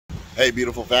Hey,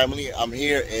 beautiful family. I'm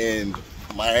here in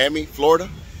Miami, Florida,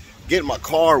 getting my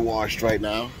car washed right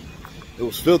now. It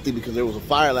was filthy because there was a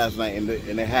fire last night and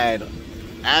it had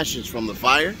ashes from the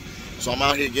fire. So I'm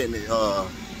out here getting it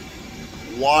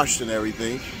washed and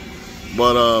everything.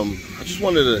 But I just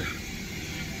wanted to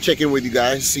check in with you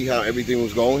guys, see how everything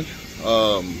was going.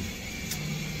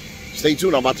 Stay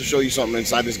tuned. I'm about to show you something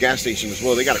inside this gas station as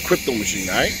well. They got a crypto machine,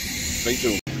 all right? Stay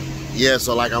tuned. Yeah,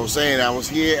 so like I was saying, I'm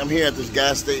here at this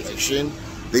gas station.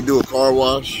 They do a car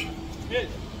wash. This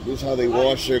is how they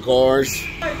wash their cars.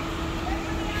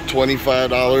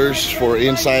 $25 for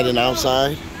inside and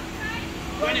outside.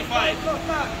 25.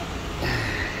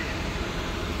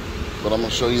 But I'm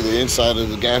gonna show you the inside of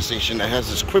the gas station that has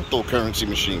this cryptocurrency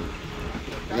machine.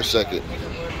 In a second.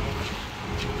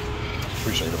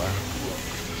 Appreciate it, man.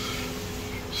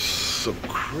 It's a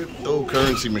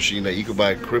cryptocurrency machine that you can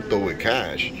buy crypto with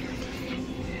cash.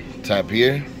 Tap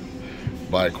here,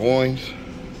 buy coins.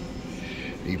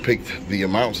 You pick the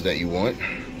amounts that you want,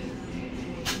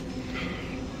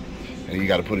 and you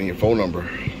got to put in your phone number.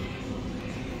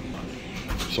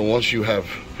 So once you have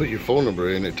put your phone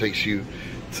number in, it takes you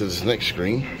to this next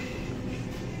screen.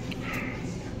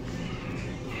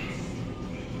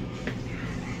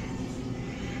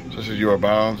 So it says you are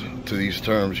bound to these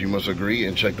terms. You must agree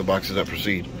and check the boxes that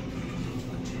proceed.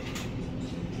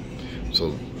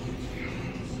 So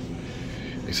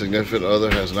a significant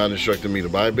other has not instructed me to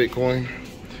buy Bitcoin.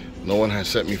 No one has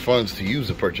sent me funds to use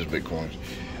to purchase Bitcoin.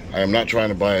 I am not trying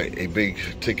to buy a big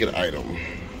ticket item.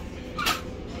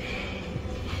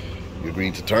 You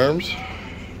agree to terms.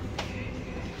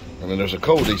 And then there's a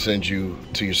code they send you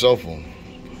to your cell phone.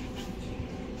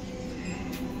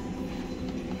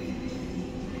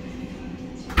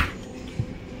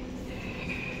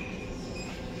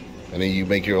 And then you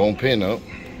make your own PIN up.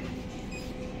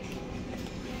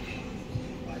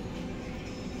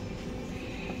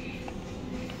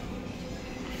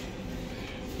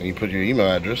 And you put your email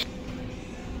address.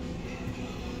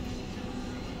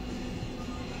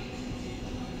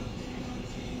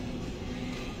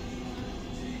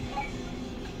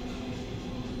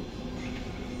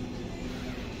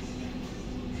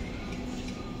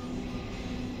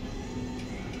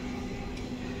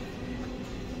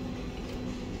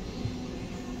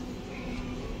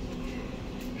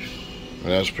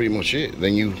 And that's pretty much it.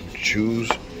 Then you choose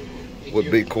what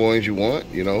Bitcoins you want,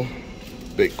 you know,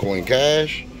 Bitcoin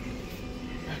Cash.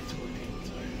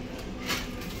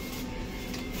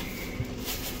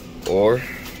 Or,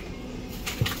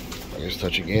 I guess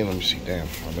touch again. Let me see. Damn,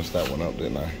 I messed that one up,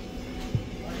 didn't I?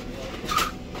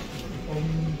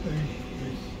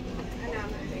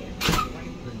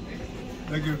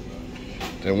 Thank you.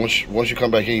 Then once you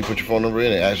come back in, you put your phone number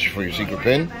in. It asks you for your secret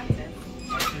PIN.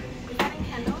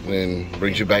 Then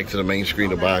brings you back to the main screen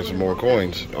to buy some more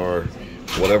coins or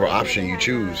whatever option you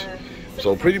choose.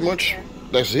 So pretty much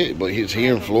that's it. But it's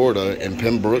here in Florida in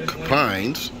Pembrook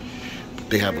Pines.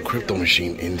 They have a crypto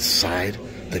machine inside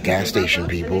the gas station,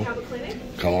 people.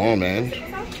 Come on, man.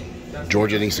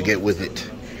 Georgia needs to get with it.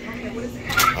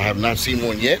 I have not seen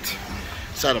one yet.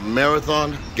 It's at a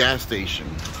Marathon gas station.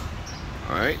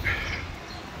 All right.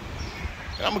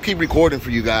 And I'm gonna keep recording for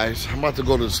you guys. I'm about to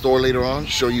go to the store later on,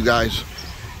 show you guys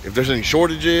if there's any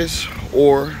shortages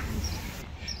or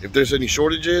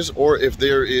if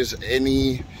there is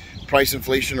any price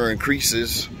inflation or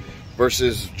increases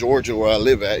versus Georgia where I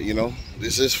live at, you know.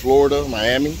 This is Florida,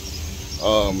 Miami.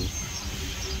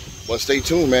 But stay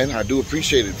tuned, man. I do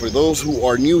appreciate it. For those who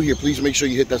are new here, please make sure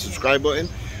you hit that subscribe button.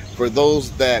 For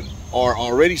those that are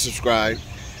already subscribed,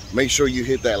 make sure you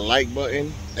hit that like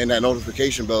button and that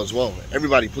notification bell as well.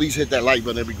 Everybody, please hit that like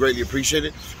button. It'd be greatly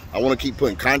appreciated. I want to keep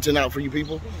putting content out for you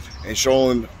people and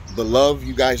showing the love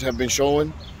you guys have been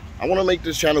showing. I want to make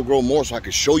this channel grow more so I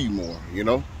can show you more, you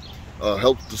know.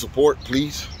 Help the support,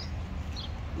 please.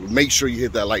 Make sure you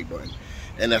hit that like button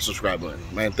and that subscribe button.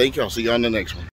 Man, thank you. I'll see you on the next one.